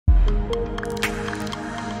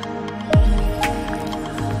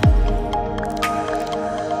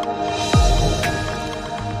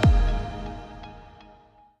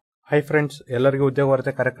Hi friends, ಎಲ್ಲರಿಗೂ ಉದ್ಯೋಗ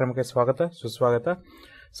ವಾರ್ತೆ ಕಾರ್ಯಕ್ರಮಕ್ಕೆ ಸ್ವಾಗತ ಸುಸ್ವಾಗತ.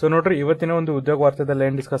 ಸೊ ನೋಡ್ರಿ, ಇವತ್ತಿನ ಒಂದು ಉದ್ಯೋಗ ವಾರ್ತೆದಲ್ಲಿ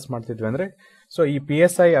ಏನ್ ಡಿಸ್ಕಸ್ ಮಾಡ್ತಿದ್ವಿ ಅಂದ್ರೆ, ಸೊ ಈ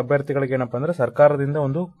PSI ಅಭ್ಯರ್ಥಿಗಳಿಗೆ ಏನಪ್ಪಾ ಅಂದ್ರೆ ಸರ್ಕಾರದಿಂದ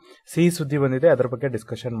ಒಂದು ಸಿಹಿ ಸುದ್ದಿ ಬಂದಿದೆ, ಅದರ ಬಗ್ಗೆ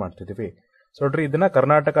ಡಿಸ್ಕಷನ್ ಮಾಡ್ತಿದ್ವಿ. ಸೊ ನೋಡ್ರಿ, ಇದನ್ನ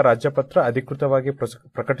ಕರ್ನಾಟಕ ರಾಜ್ಯಪತ್ರ ಅಧಿಕೃತವಾಗಿ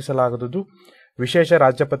ಪ್ರಕಟಿಸಲಾಗುವುದು ವಿಶೇಷ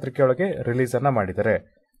ರಾಜ್ಯಪತ್ರಿಕೆಯೊಳಗೆ ರಿಲೀಸ್ ಅನ್ನ ಮಾಡಿದ್ದಾರೆ.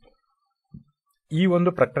 ಈ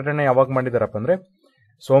ಒಂದು ಪ್ರಕಟಣೆ ಯಾವಾಗ ಮಾಡಿದಾರಪ್ಪ ಅಂದ್ರೆ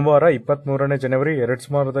ಸೋಮವಾರ 23ನೇ ಜನವರಿ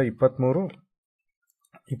 2023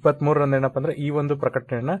 ಏನಪ್ಪ ಅಂದ್ರೆ ಈ ಒಂದು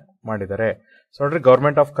ಪ್ರಕಟಣೆಯನ್ನ ಮಾಡಿದ್ದಾರೆ. ಸೊ ನೋಡ್ರಿ,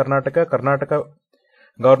 government of Karnataka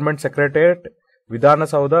government secretariat,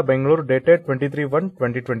 Vidhana Soudha, Bengaluru, dated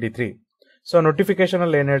 23/1/2023. So notification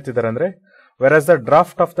ಅಲ್ಲಿ ಏನ್ ಹೇಳ್ತಿದ್ದಾರೆ ಅಂದ್ರೆ, whereas the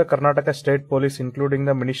draft of the Karnataka State Police including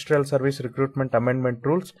the Ministerial Service Recruitment Amendment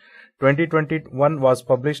Rules 2021 was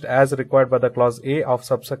published as required by the Clause A of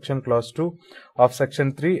subsection Clause 2 of Section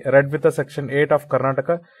 3 read with the Section 8 of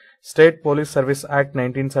Karnataka State Police Service Act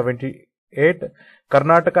 1978,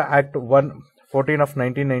 Karnataka Act 114 of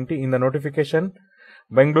 1990 in the notification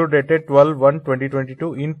Bengaluru dated 12/1/2022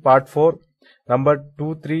 in Part 4 number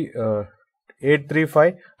 835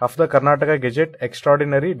 of the Karnataka Gazette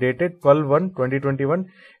Extraordinary dated 12/1/2021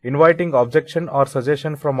 inviting objection or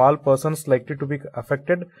suggestion from all persons likely to be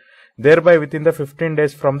affected thereby within the 15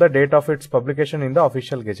 days from the date of its publication in the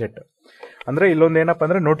official gazette. ಅಂದ್ರೆ ಇಲ್ಲೊಂದು ಏನಪ್ಪಾ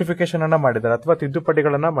ಅಂದ್ರೆ notification ಅನ್ನ ಮಾಡಿದ್ದಾರೆ ಅಥವಾ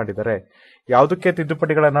ತಿದ್ದುಪಡಿಗಳನ್ನ ಮಾಡಿದ್ದಾರೆ. ಯಾವುದಕ್ಕೆ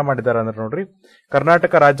ತಿದ್ದುಪಡಿಗಳನ್ನ ಮಾಡಿದ್ದಾರೆ ಅಂದ್ರೆ ನೋಡ್ರಿ,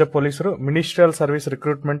 ಕರ್ನಾಟಕ ರಾಜ್ಯ ಪೊಲೀಸರು ministerial service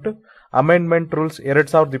recruitment amendment rules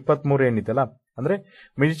 2023 ಏನಿದೆಯಲ್ಲ, ಅಂದ್ರೆ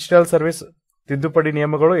ಮಿನಿಸ್ಟ್ರಿಯಲ್ ಸರ್ವಿಸ್ ತಿದ್ದುಪಡಿ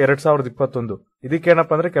ನಿಯಮಗಳು 2021,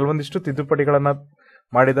 ಇದಕ್ಕೇನಪ್ಪ ಅಂದ್ರೆ ಕೆಲವೊಂದಿಷ್ಟು ತಿದ್ದುಪಡಿಗಳನ್ನ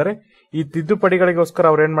ಮಾಡಿದ್ದಾರೆ. ಈ ತಿದ್ದುಪಡಿಗಳಿಗೋಸ್ಕರ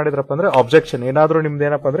ಅವ್ರು ಏನ್ ಮಾಡಿದ್ರಪ್ಪ ಅಂದ್ರೆ ಆಬ್ಜೆಕ್ಷನ್, ಏನಾದ್ರೂ ನಿಮ್ದು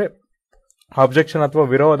ಏನಪ್ಪಾ ಅಂದ್ರೆ ಆಬ್ಜೆಕ್ಷನ್ ಅಥವಾ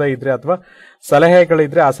ವಿರೋಧ ಇದ್ರೆ ಅಥವಾ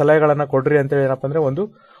ಸಲಹೆಗಳಿದ್ರೆ ಆ ಸಲಹೆಗಳನ್ನ ಕೊಡ್ರಿ ಅಂತೇಳಿ ಏನಪ್ಪಾ ಅಂದ್ರೆ ಒಂದು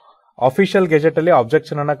ಅಫಿಷಿಯಲ್ ಗೆಜೆಟ್ ಅಲ್ಲಿ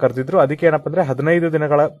ಆಬ್ಜೆಕ್ಷನ್ ಅನ್ನ ಕರೆದಿದ್ರು. ಅದಕ್ಕೆ ಏನಪ್ಪಾ ಅಂದ್ರೆ 15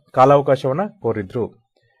 ದಿನಗಳ ಕಾಲಾವಕಾಶವನ್ನ ಕೋರಿದ್ರು.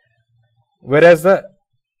 whereas the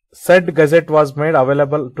said gazette was made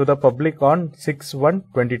available to the public on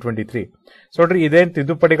 6/1/2023. So ನೋಡ್ರಿ, ಇದೇನ್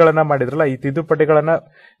ತಿದ್ದುಪಡಿಗಳನ್ನ ಮಾಡಿದ್ರಲ್ಲ, ಈ ತಿದ್ದುಪಡಿಗಳನ್ನ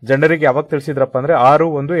ಜನರಿಗೆ ಯಾವಾಗ ತಿಳಿಸಿದ್ರಪ್ಪ ಅಂದ್ರೆ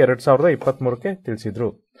 6/1/2023 ತಿಳಿಸಿದ್ರು.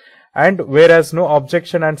 And whereas no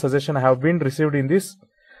objection and suggestion have been received in this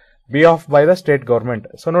behalf by the state government.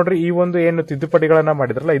 So ನೋಡ್ರಿ, ಈ ಒಂದು ಏನು ತಿದ್ದುಪಡಿಗಳನ್ನ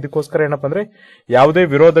ಮಾಡಿದ್ರಲ್ಲ, ಇದಕ್ಕೋಸ್ಕರ ಏನಪ್ಪಾ ಅಂದ್ರೆ ಯಾವುದೇ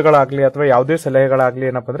ವಿರೋಧಗಳಾಗ್ಲಿ ಅಥವಾ ಯಾವುದೇ ಸಲಹೆಗಳಾಗ್ಲಿ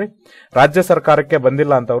ಏನಪ್ಪಾ ಅಂದ್ರೆ ರಾಜ್ಯ ಸರ್ಕಾರಕ್ಕೆ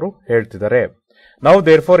ಬಂದಿಲ್ಲ ಅಂತ ಅವರು ಹೇಳ್ತಿದ್ದಾರೆ. Now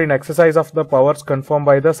therefore in exercise of the powers confirmed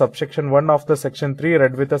by the subsection 1 of the section 3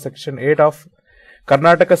 read with the section 8 of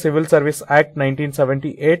Karnataka Civil Service Act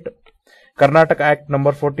 1978, Karnataka Act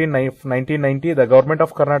number 14 1990, the government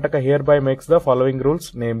of Karnataka hereby makes the following rules,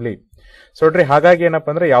 namely. So ನೋಡ್ರಿ, ಹಾಗಾಗಿ ಏನಪ್ಪಾ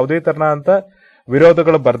ಅಂದ್ರೆ ಯಾವುದೇ ತರನ ಅಂತ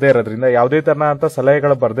ವಿರೋಧಗಳು ಬರ್ದೇ ಇರೋದ್ರಿಂದ, ಯಾವುದೇ ತರನ ಅಂತ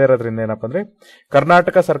ಸಲಹೆಗಳು ಬರ್ದೇ ಇರೋದ್ರಿಂದ ಏನಪ್ಪಾ ಅಂದ್ರೆ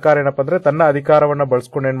ಕರ್ನಾಟಕ ಸರ್ಕಾರ ಏನಪ್ಪಾ ಅಂದ್ರೆ ತನ್ನ ಅಧಿಕಾರವನ್ನ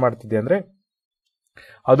ಬಳಸ್ಕೊಂಡು ಏನ್ ಮಾಡ್ತಿದೆ ಅಂದ್ರೆ,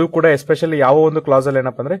 ಅದು ಕೂಡ ಎಸ್ಪೆಷಲಿ ಯಾವ ಒಂದು ಕ್ಲಾಸ್ ಅಲ್ಲಿ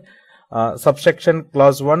ಏನಪ್ಪಾ ಅಂದ್ರೆ ಸಬ್ಸೆಕ್ಷನ್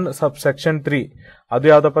ಕ್ಲಾಸ್ 1 ಸಬ್ಸೆಕ್ಷನ್ 3, ಅದು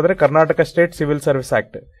ಯಾವ್ದಪ್ಪ ಅಂದ್ರೆ Karnataka state civil service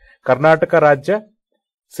act, Karnataka ರಾಜ್ಯ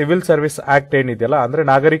ಸಿವಿಲ್ ಸರ್ವಿಸ್ ಆಕ್ಟ್ ಏನಿದೆಯಲ್ಲ, ಅಂದ್ರೆ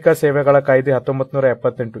ನಾಗರಿಕ ಸೇವೆಗಳ ಕಾಯ್ದೆ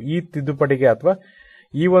 1978, ಈ ತಿದ್ದುಪಡಿಗೆ ಅಥವಾ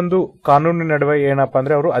ಈ ಒಂದು ಕಾನೂನಿನ ನಡುವೆ ಏನಪ್ಪಾ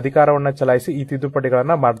ಅಂದ್ರೆ ಅವರು ಅಧಿಕಾರವನ್ನ ಚಲಾಯಿಸಿ ಈ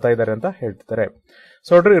ತಿದ್ದುಪಡಿಗಳನ್ನ ಮಾಡ್ತಾ ಇದ್ದಾರೆ ಅಂತ ಹೇಳ್ತಿದ್ದಾರೆ.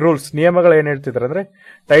 ಸೊ ನೋಡ್ರಿ, ರೂಲ್ಸ್ ನಿಯಮಗಳು ಏನ್ ಹೇಳ್ತಿದ್ದಾರೆ ಅಂದ್ರೆ,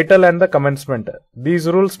 title and the commencement. These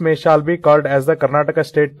rules May shall be called as the Karnataka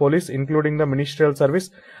state police including the ministerial service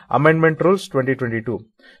amendment rules 2022.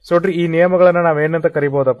 So ನೋಡ್ರಿ, ಈ ನಿಯಮಗಳನ್ನ ನಾವೇನಂತ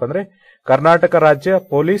ಕರಿಬಹುದಪ್ಪ ಅಂದ್ರೆ ಕರ್ನಾಟಕ ರಾಜ್ಯ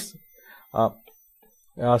police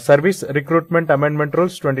service recruitment amendment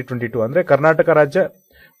rules 2022, ಅಂದ್ರೆ ಕರ್ನಾಟಕ ರಾಜ್ಯ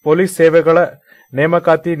ಪೊಲೀಸ್ ಸೇವೆಗಳ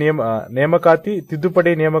ನೇಮಕಾತಿ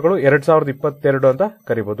ತಿದ್ದುಪಡಿ ನಿಯಮಗಳು 2022 ಅಂತ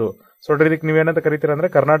ಕರಿಬಹುದು. ಸೊ ನೋಡ್ರಿ, ಇದಕ್ಕೆ ನೀವೇನಂತ ಕರಿತೀರ ಅಂದ್ರೆ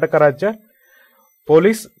ಕರ್ನಾಟಕ ರಾಜ್ಯ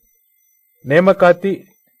ಪೊಲೀಸ್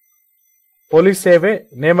ಸೇವೆ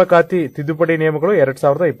ನೇಮಕಾತಿ ತಿದ್ದುಪಡಿ ನಿಯಮಗಳು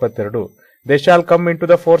 2022. They shawl come in to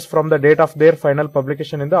the force from the date of their final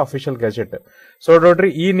publication in the official gazette. So ನೋಡ್ರಿ,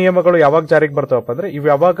 ಈ ನಿಯಮಗಳು ಯಾವಾಗ ಜಾರಿಗೆ ಬರ್ತಾವಪ್ಪ ಅಂದ್ರೆ ಇವು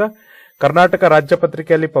ಯಾವಾಗ ಕರ್ನಾಟಕ ರಾಜ್ಯ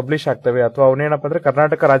ಪತ್ರಿಕೆಯಲ್ಲಿ ಪಬ್ಲಿಷ್ ಆಗ್ತವೆ ಅಥವಾ ಅವನೇನಪ್ಪ ಅಂದ್ರೆ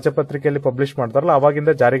ಕರ್ನಾಟಕ ರಾಜ್ಯ ಪತ್ರಿಕೆಯಲ್ಲಿ ಪಬ್ಲಿಷ್ ಮಾಡ್ತಾರಲ್ಲ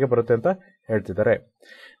ಅವಾಗಿಂದ ಜಾರಿಗೆ ಬರುತ್ತೆ ಅಂತ ಹೇಳ್ತಿದ್ದಾರೆ.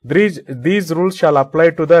 These rules shawl apply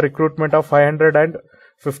to the recruitment of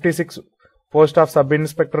 556 post of sub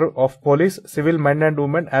inspector of police civil men and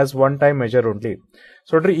women as one time measure only.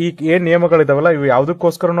 So ನೋಡ್ರಿ, ಈ ಏನ್ ನಿಯಮಗಳಿದಾವಲ್ಲ ಇವು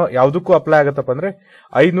ಯಾವುದಕ್ಕೂ ಅಪ್ಲೈ ಆಗತ್ತಪ್ಪ ಅಂದ್ರೆ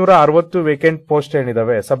 560 vacant post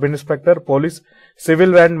ಏನಿದಾವೆ sub inspector police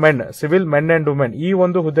civil men and women, ಈ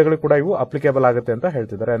ಒಂದು ಹುದ್ದೆಗಳು ಕೂಡ ಇವು ಅಪ್ಲಿಕೇಬಲ್ ಆಗುತ್ತೆ ಅಂತ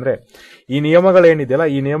ಹೇಳ್ತಿದ್ದಾರೆ. ಅಂದ್ರೆ ಈ ನಿಯಮಗಳೇನಿದೆಯಲ್ಲ,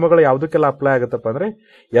 ಈ ನಿಯಮಗಳು ಯಾವುದಕ್ಕೆಲ್ಲ ಅಪ್ಲೈ ಆಗುತ್ತಪ್ಪ ಅಂದ್ರೆ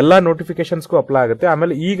ಎಲ್ಲಾ ನೋಟಿಫಿಕೇಶನ್ಸ್ಗೂ ಅಪ್ಲೈ ಆಗುತ್ತೆ.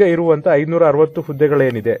 ಆಮೇಲೆ ಈಗ ಇರುವಂತ 560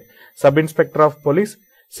 ಹುದ್ದೆಗಳೇನಿದೆ sub inspector of police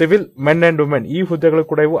civil men and women, ಈ ಹುದ್ದೆಗಳು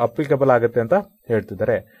ಕೂಡ ಇವು ಅಪ್ಲಿಕೇಬಲ್ ಆಗುತ್ತೆ ಅಂತ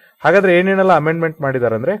ಹೇಳ್ತಿದ್ದಾರೆ. ಹಾಗಾದ್ರೆ ಏನೇನೆಲ್ಲ ಅಮೆಂಡ್ಮೆಂಟ್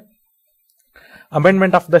ಮಾಡಿದ್ದಾರೆ ಅಂದ್ರೆ,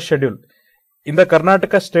 amendment of the schedule in the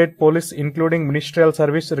Karnataka state police including ministerial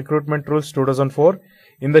service recruitment rules 2004,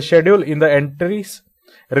 in the schedule in the entries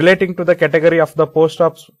relating to the category of the post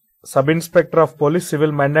of sub-inspector of police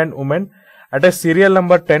civil men and women at a serial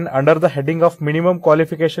number 10 under the heading of minimum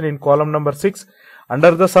qualification in column number 6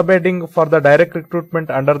 under the subheading for the direct recruitment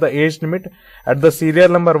under the age limit at the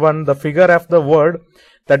serial number 1 the figure of the word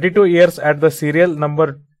 32 years at the serial number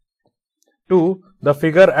 2 the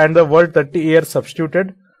figure and the word 30 years substituted.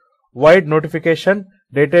 Wide notification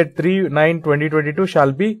dated 3/9/2022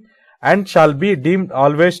 shall be deemed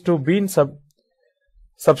always to be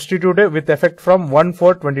substituted with effect from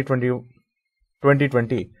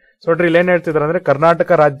 1/4/2020. So ನೋಡ್ರಿ ಇಲ್ಲಿ ಏನ್ ಹೇಳ್ತಿದಾರೆ ಅಂದ್ರೆ ಕರ್ನಾಟಕ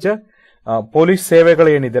ರಾಜ್ಯ police ಸೇವೆಗಳು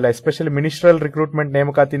ಏನಿದೆಯಲ್ಲ especially ministerial recruitment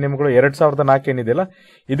ನೇಮಕಾತಿ ನಿಯಮಗಳು 2004 ಏನಿದೆಯಲ್ಲ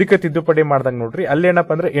ಇದಕ್ಕೆ ತಿದ್ದುಪಡಿ ಮಾಡ್ದಂಗ್ ನೋಡ್ರಿ. ಅಲ್ಲಿ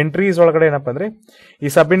ಏನಪ್ಪಾ ಅಂದ್ರೆ ಎಂಟ್ರೀಸ್ ಒಳಗಡೆ ಏನಪ್ಪಾ ಅಂದ್ರೆ ಈ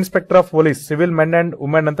sub inspector of police civil men and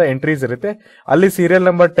women ಅಂತ ಎಂಟ್ರೀಸ್ ಇರುತ್ತೆ. ಅಲ್ಲಿ ಸೀರಿಯಲ್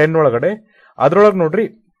ನಂಬರ್ 10 ಒಳಗಡೆ ಅದ್ರೊಳಗೆ ನೋಡ್ರಿ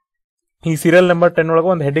ಈ ಸೀರಿಯಲ್ ನಂಬರ್ 10 ಒಳಗೆ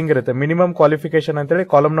ಒಂದು ಹೆಡಿಂಗ್ ಇರುತ್ತೆ ಮಿನಿಮಮ್ ಕ್ವಾಲಿಫಿಕೇಶನ್ ಅಂತೇಳಿ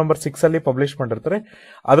ಕಾಲಮ್ ನಂಬರ್ 6 ಅಲ್ಲಿ ಪಬ್ಲಿಷ್ ಮಾಡಿರ್ತಾರೆ.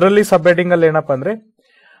 ಅದರಲ್ಲಿ ಸಬ್ ಹೆಡಿಂಗ್ ಅಲ್ಲಿ ಏನಪ್ಪಾ ಅಂದ್ರೆ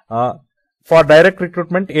for direct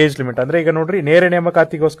recruitment age limit ಅಂದ್ರೆ ಈಗ ನೋಡ್ರಿ ನೇರ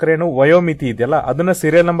ನೇಮಕಾತಿಗೋಸ್ಕರ ಏನು ವಯೋಮಿತಿ ಇದೆಯಲ್ಲ ಅದನ್ನ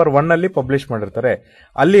ಸೀರಿಯಲ್ ನಂಬರ್ 1 ಅಲ್ಲಿ ಪಬ್ಲಿಷ್ ಮಾಡಿರ್ತಾರೆ.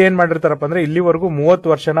 ಅಲ್ಲಿ ಏನ್ ಮಾಡಿರ್ತಾರಪ್ಪ ಅಂದ್ರೆ ಇಲ್ಲಿವರೆಗೂ 30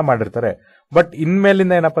 ವರ್ಷನ ಮಾಡಿರ್ತಾರೆ. ಬಟ್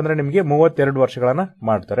ಇನ್ಮೇಲಿಂದ ಏನಪ್ಪಾ ಅಂದ್ರೆ ನಿಮಗೆ 32 ವರ್ಷಗಳನ್ನ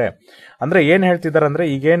ಮಾಡ್ತಾರೆ. ಅಂದ್ರೆ ಏನ್ ಹೇಳ್ತಿದಾರೆ ಅಂದ್ರೆ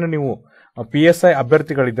ಈಗೇನು ನೀವು PSI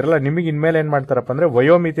ಅಭ್ಯರ್ಥಿಗಳಿದ್ರಲ್ಲ ನಿಮಗೆ ಇನ್ಮೇಲೆ ಏನ್ ಮಾಡ್ತಾರಪ್ಪ ಅಂದ್ರೆ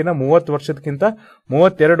ವಯೋಮಿತಿನ 30 ವರ್ಷದಕ್ಕಿಂತ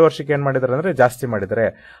 32 ವರ್ಷಕ್ಕೆ ಏನ್ ಮಾಡಿದಾರೆ ಅಂದ್ರೆ ಜಾಸ್ತಿ ಮಾಡಿದ್ದಾರೆ.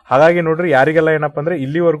 ಹಾಗಾಗಿ ನೋಡ್ರಿ ಯಾರಿಗೆಲ್ಲ ಏನಪ್ಪಾ ಅಂದ್ರೆ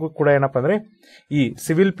ಇಲ್ಲಿವರೆಗೂ ಕೂಡ ಏನಪ್ಪಾ ಅಂದ್ರೆ ಈ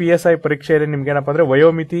ಸಿವಿಲ್ PSI ಪರೀಕ್ಷೆಯಲ್ಲಿ ನಿಮ್ಗೆ ಏನಪ್ಪಾ ಅಂದ್ರೆ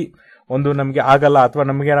ವಯೋಮಿತಿ ಒಂದು ನಮಗೆ ಆಗಲ್ಲ ಅಥವಾ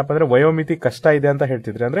ನಮ್ಗೆ ಏನಪ್ಪಾ ಅಂದ್ರೆ ವಯೋಮಿತಿ ಕಷ್ಟ ಇದೆ ಅಂತ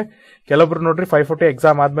ಹೇಳ್ತಿದ್ರಿ. ಅಂದ್ರೆ ಕೆಲವೊಬ್ರು ನೋಡ್ರಿ 540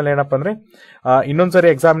 ಎಕ್ಸಾಮ್ ಆದ್ಮೇಲೆ ಏನಪ್ಪಾ ಅಂದ್ರೆ ಇನ್ನೊಂದ್ಸರಿ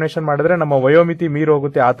ಎಕ್ಸಾಮಿನೇಷನ್ ಮಾಡಿದ್ರೆ ನಮ್ಮ ವಯೋಮಿತಿ ಮೀರಿ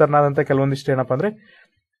ಹೋಗುತ್ತೆ ಆ ತರನಾದಂತ ಕೆಲವೊಂದಿಷ್ಟು ಏನಪ್ಪಾ ಅಂದ್ರೆ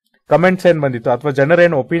ಕಮೆಂಟ್ಸ್ ಏನ್ ಬಂದಿತ್ತು ಅಥವಾ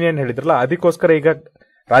ಜನರೇನು ಒಪಿನಿಯನ್ ಹೇಳಿದ್ರಲ್ಲ ಅದಕ್ಕೋಸ್ಕರ ಈಗ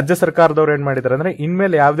ರಾಜ್ಯ ಸರ್ಕಾರದವ್ರು ಏನ್ ಮಾಡಿದಾರೆ ಅಂದ್ರೆ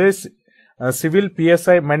ಇನ್ಮೇಲೆ ಯಾವುದೇ civil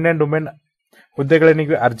PSI men and women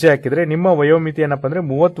ಹುದ್ದೆಗಳಿಗೆ ಅರ್ಜಿ ಹಾಕಿದ್ರೆ ನಿಮ್ಮ ವಯೋಮಿತಿ ಏನಪ್ಪಾ ಅಂದ್ರೆ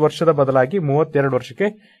 30 ವರ್ಷದ ಬದಲಾಗಿ 32 ವರ್ಷಕ್ಕೆ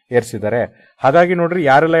ಏರಿಸಿದ್ದಾರೆ. ಹಾಗಾಗಿ ನೋಡ್ರಿ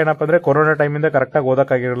ಯಾರೆಲ್ಲ ಏನಪ್ಪಾ ಅಂದ್ರೆ ಕೊರೋನಾ ಟೈಮಿಂದ ಕರೆಕ್ಟ್ ಆಗಿ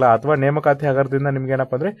ಓದಕ್ಕಾಗಿರಲ್ಲ ಅಥವಾ ನೇಮಕಾತಿ ಹಗರದಿಂದ ನಿಮ್ಗೆ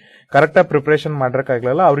ಏನಪ್ಪಾ ಅಂದ್ರೆ ಕರೆಕ್ಟ್ ಆಗಿ ಪ್ರಿಪರೇಷನ್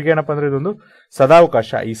ಮಾಡಕ್ಕಾಗಿಲ್ಲ ಅವ್ರಿಗೆ ಏನಪ್ಪಾ ಅಂದ್ರೆ ಇದೊಂದು ಸದಾವಕಾಶ.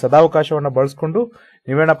 ಈ ಸದಾವಕಾಶವನ್ನ ಬಳಸ್ಕೊಂಡು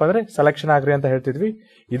ನೀವೇನಪ್ಪಾ ಅಂದ್ರೆ ಸೆಲೆಕ್ಷನ್ ಆಗ್ರಿ ಅಂತ ಹೇಳ್ತಿದ್ವಿ.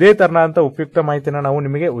 ಇದೇ ತರನಾದಂತ ಉಪಯುಕ್ತ ಮಾಹಿತಿನ ನಾವು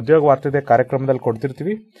ನಿಮಗೆ ಉದ್ಯೋಗ ವಾರ್ತೆ ಕಾರ್ಯಕ್ರಮದಲ್ಲಿ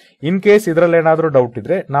ಕೊಡ್ತಿರ್ತೀವಿ. ಇನ್ ಕೇಸ್ ಇದ್ರಲ್ಲಿ ಏನಾದ್ರೂ ಡೌಟ್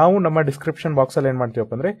ಇದ್ರೆ ನಾವು ನಮ್ಮ ಡಿಸ್ಕ್ರಿಪ್ಷನ್ ಬಾಕ್ಸ್ ಅಲ್ಲಿ ಏನ್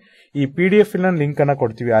ಮಾಡ್ತೀವಪ್ಪ ಅಂದ್ರೆ ಈ PDF ಲಿಂಕ್ ಅನ್ನ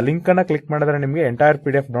ಕೊಡ್ತೀವಿ. ಆ ಲಿಂಕ್ ಅನ್ನ ಕ್ಲಿಕ್ ಮಾಡಿದ್ರೆ ನಿಮಗೆ ಎಂಟೈರ್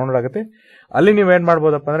PDF ಡೌನ್ಲೋಡ್ ಆಗುತ್ತೆ. ಅಲ್ಲಿ ನೀವೇನ್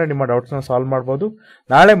ಮಾಡಬಹುದಪ್ಪ ಅಂದ್ರೆ ನಿಮ್ಮ ಡೌಟ್ಸ್ ನ ಸಾಲ್ವ್ ಮಾಡಬಹುದು.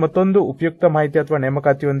 ನಾಳೆ ಮತ್ತೊಂದು ಉಪಯುಕ್ತ ಮಾಹಿತಿ ಅಥವಾ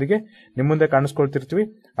ನೇಮಕಾತಿಯೊಂದಿಗೆ ನಿಮ್ಮ ಮುಂದೆ ಕಾಣಿಸ್ಕೊಳ್ತಿರ್ತೀವಿ.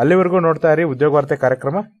 ಅಲ್ಲಿವರೆಗೂ ನೋಡ್ತಾ ಇರಿ ಉದ್ಯೋಗ ವಾರ್ತೆ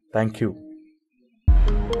ಕಾರ್ಯಕ್ರಮ. Thank you.